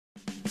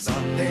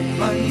Sunday,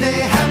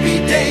 Monday, happy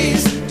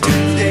days.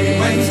 Tuesday,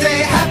 Wednesday,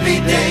 happy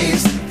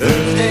days.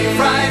 Thursday,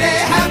 Friday,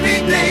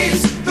 happy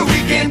days. The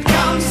weekend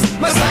comes,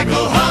 my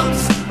cycle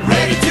hums,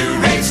 ready to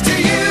race to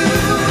you.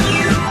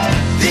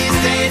 These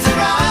days are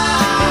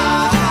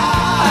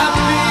I'm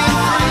being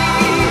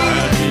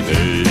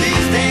free.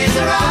 These days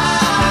are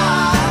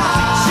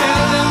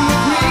share them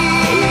with me.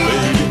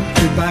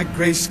 Goodbye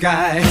gray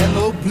sky,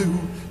 hello blue.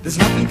 There's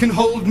nothing can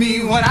hold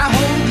me when I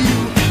hold you.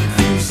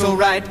 Feels so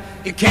right,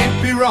 it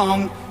can't be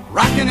wrong.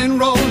 Rocking and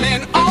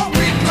rolling all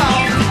week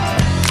long.